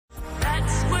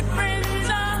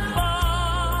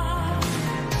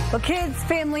Well, kids,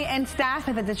 family, and staff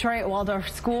at the Detroit Waldorf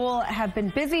School have been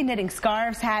busy knitting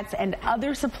scarves, hats, and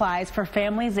other supplies for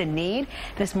families in need.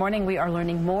 This morning, we are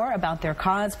learning more about their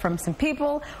cause from some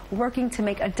people working to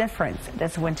make a difference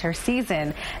this winter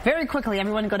season. Very quickly,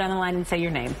 everyone go down the line and say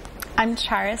your name. I'm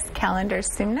Charis Calendar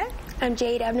Sumnik. I'm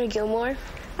Jade Abner Gilmore.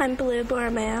 I'm Blue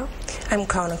Borromeo. I'm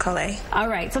Kona Collet. All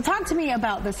right, so talk to me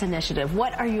about this initiative.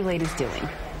 What are you ladies doing?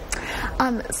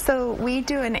 So we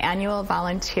do an annual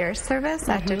volunteer service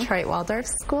at Detroit Waldorf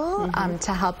School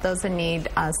to help those in need,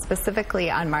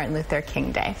 specifically on Martin Luther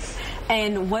King Day.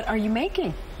 And what are you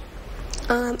making?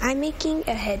 I'm making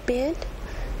a headband,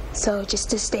 so just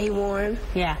to stay warm.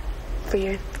 Yeah. For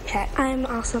your hat. I'm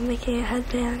also making a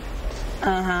headband.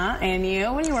 And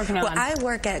you? What are you working on? Well, I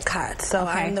work at COTS, so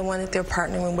I'm the one that they're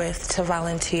partnering with to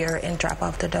volunteer and drop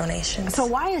off the donations. So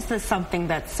why is this something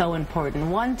that's so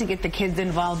important? One, to get the kids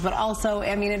involved, but also,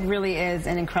 I mean, it really is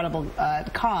an incredible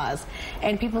cause.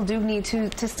 And people do need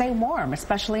to stay warm,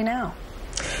 especially now.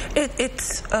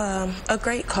 It's a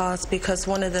great cause because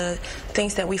one of the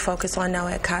things that we focus on now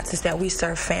at COTS is that we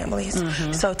serve families.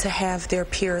 So to have their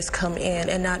peers come in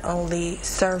and not only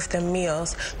serve them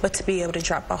meals, but to be able to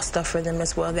drop off stuff for them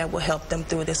as well that will help them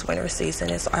through this winter season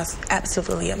is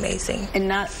absolutely amazing. And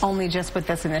not only just with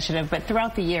this initiative, but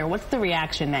throughout the year, what's the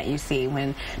reaction that you see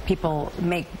when people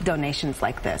make donations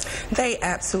like this? They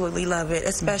absolutely love it,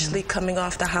 especially coming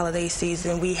off the holiday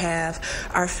season. We have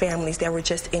our families that were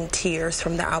just in tears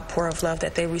from the outpour of love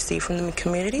that they receive from the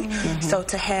community. So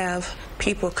to have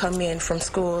people come in from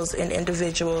schools and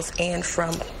individuals and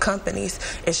from companies,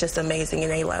 it's just amazing,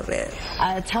 and they love it.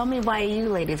 Tell me why you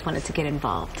ladies wanted to get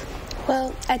involved.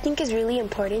 Well, I think it's really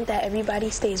important that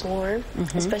everybody stays warm,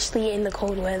 especially in the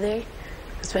cold weather,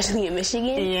 especially in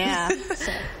Michigan. Yeah.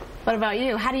 What about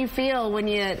you? How do you feel when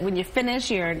you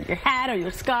finish your hat or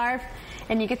your scarf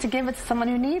and you get to give it to someone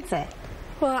who needs it?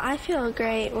 Well, I feel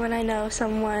great when I know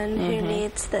someone who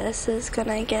needs this is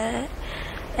gonna get it,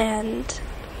 and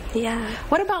yeah.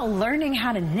 What about learning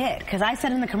how to knit? Because I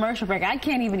said in the commercial break, I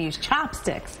can't even use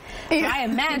chopsticks. So I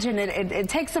imagine it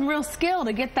takes some real skill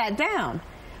to get that down.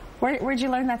 Where'd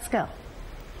you learn that skill?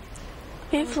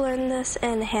 We've learned this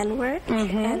in handwork,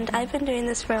 and I've been doing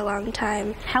this for a long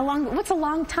time. How long? What's a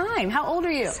long time? How old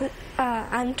are you?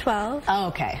 I'm 12. Oh,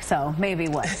 okay, so maybe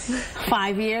what,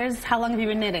 5 years? How long have you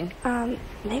been knitting?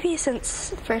 Maybe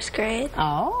since first grade.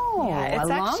 Oh, yeah, a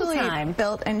long time. It's actually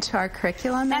built into our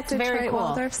curriculum at Detroit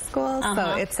Waldorf School,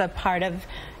 so it's a part of,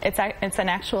 it's an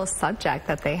actual subject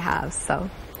that they have, so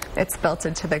it's built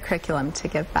into the curriculum to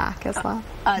give back as well.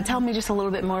 Tell me just a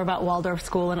little bit more about Waldorf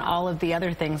School and all of the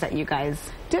other things that you guys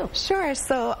do. Sure.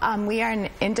 So we are an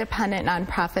independent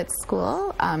nonprofit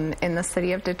school in the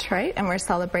city of Detroit, and we're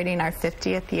celebrating our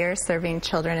 50th year serving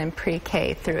children in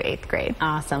pre-K through 8th grade.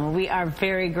 Awesome. We are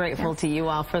very grateful to you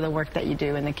all for the work that you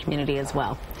do in the community as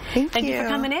well. Thank you. Thank you for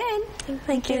coming in.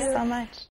 Thank you so much.